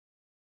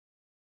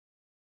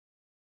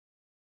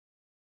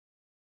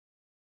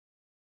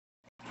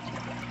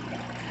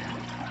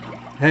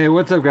Hey,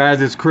 what's up,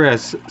 guys? It's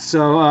Chris.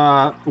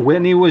 So,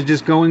 Whitney was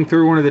just going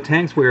through one of the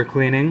tanks we were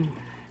cleaning,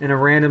 in a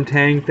random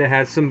tank that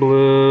has some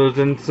blues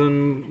and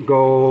some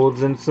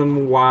golds and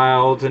some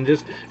wilds and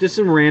just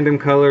some random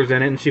colors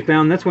in it. And she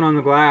found this one on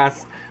the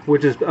glass,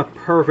 which is a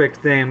perfect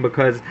thing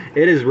because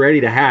it is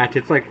ready to hatch.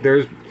 It's like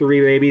there's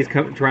three babies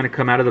trying to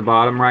come out of the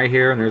bottom right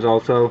here, and there's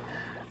also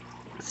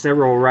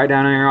several right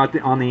down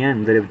here on the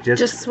end that have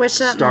just swish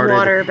that in the started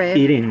water, babe.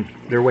 eating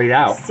their way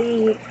out.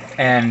 See.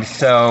 And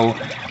so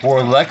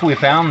we're lucky we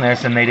found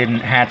this and they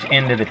didn't hatch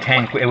into the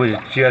tank. It was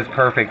just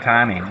perfect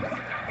timing.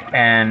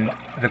 And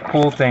the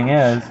cool thing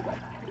is,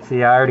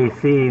 see, I already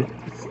see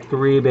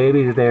three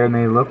babies there and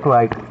they look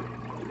like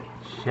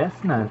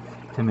chestnuts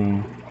to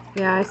me.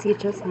 Yeah, I see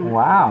chestnut.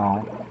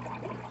 Wow.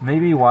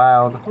 Maybe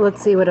wild.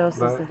 Let's see what else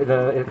But is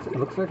there. it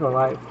looks like a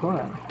light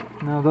foot.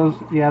 No, those,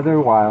 yeah, they're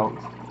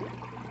wilds.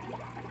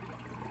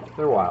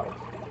 They're wilds.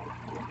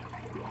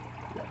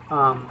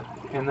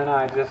 And then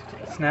I just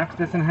snapped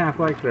this in half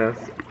like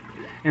this.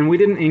 And we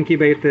didn't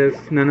incubate this,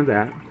 none of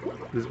that.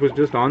 This was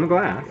just on the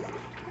glass.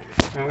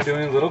 And we're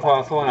doing a little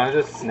fossil, and I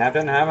just snapped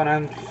it in half and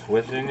I'm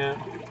swishing it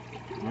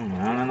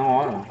around in the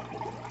water.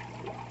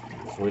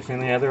 Swishing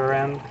the other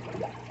end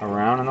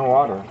around in the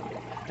water.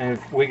 And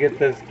if we get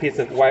this piece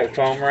of white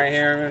foam right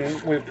here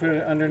and we put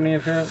it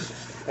underneath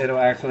it, it'll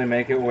actually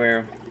make it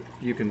where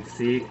you can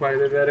see quite a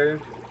bit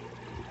better.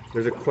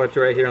 There's a clutch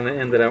right here on the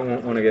end that I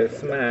won't want to get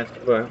smashed,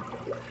 but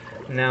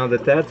now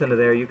that that's under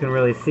there, you can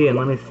really see. And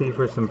let me see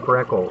for some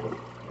freckles.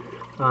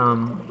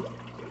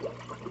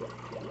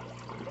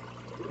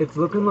 It's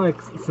looking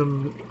like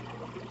some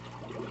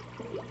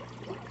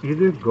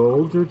either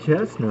golds or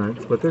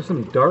chestnuts, but there's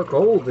some dark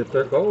golds if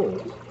they're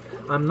golds.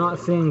 I'm not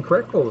seeing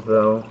freckles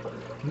though.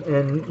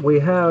 And we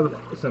have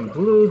some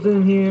blues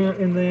in here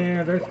and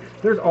there.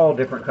 There's all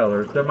different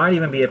colors. There might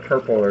even be a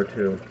purple or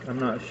two. I'm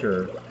not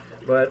sure.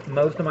 But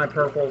most of my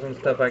purples and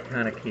stuff I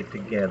kind of keep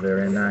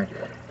together, and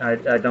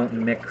I don't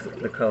mix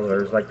the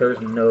colors. Like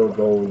there's no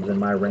golds in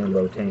my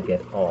rainbow tank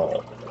at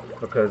all,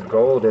 because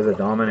gold is a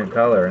dominant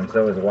color, and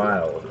so is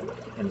wild,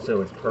 and so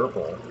is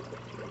purple.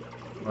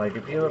 Like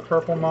if you have a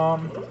purple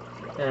mom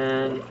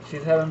and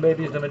she's having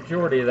babies, the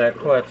majority of that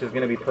clutch is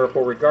going to be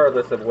purple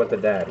regardless of what the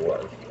dad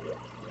was.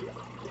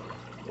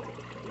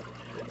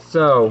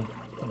 So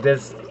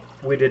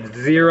we did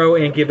zero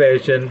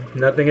incubation,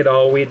 nothing at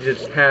all. We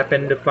just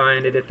happened to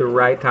find it at the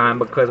right time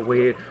because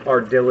we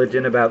are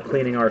diligent about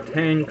cleaning our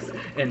tanks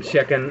and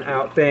checking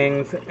out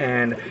things.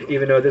 And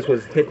even though this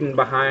was hidden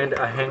behind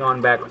a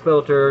hang-on back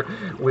filter,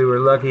 we were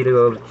lucky to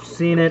have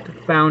seen it,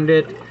 found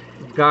it,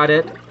 got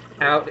it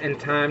out in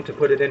time to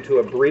put it into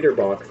a breeder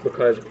box,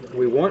 because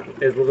we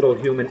want as little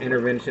human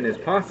intervention as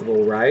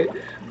possible, right?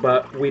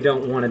 But we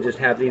don't want to just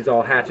have these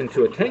all hatch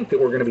into a tank that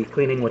we're going to be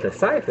cleaning with a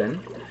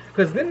siphon.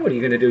 Because then what are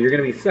you going to do? You're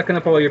going to be sucking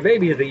up all your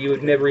babies that you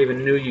never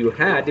even knew you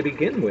had to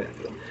begin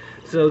with.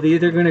 So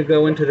these are going to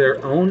go into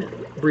their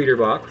own breeder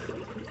box.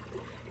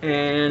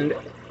 And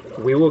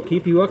we will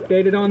keep you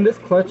updated on this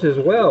clutch as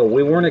well.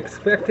 We weren't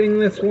expecting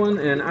this one,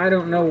 and I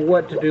don't know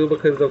what to do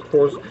because, of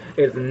course,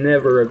 it's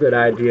never a good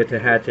idea to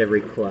hatch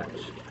every clutch.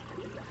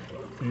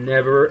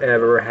 Never,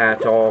 ever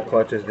hatch all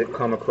clutches that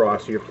come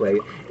across your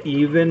plate.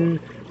 Even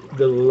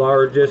the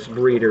largest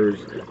breeders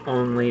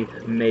only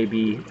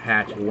maybe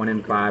hatch 1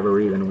 in 5 or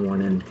even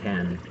 1 in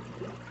 10.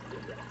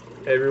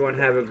 Everyone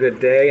have a good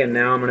day, and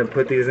now I'm going to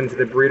put these into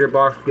the breeder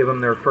box, give them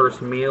their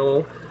first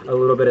meal, a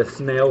little bit of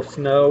snail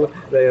snow.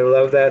 They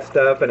love that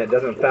stuff, and it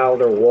doesn't foul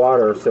their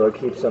water, so it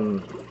keeps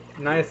them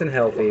nice and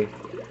healthy.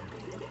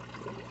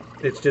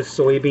 It's just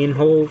soybean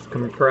hulls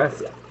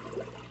compressed.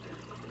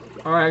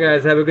 Alright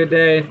guys, have a good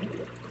day.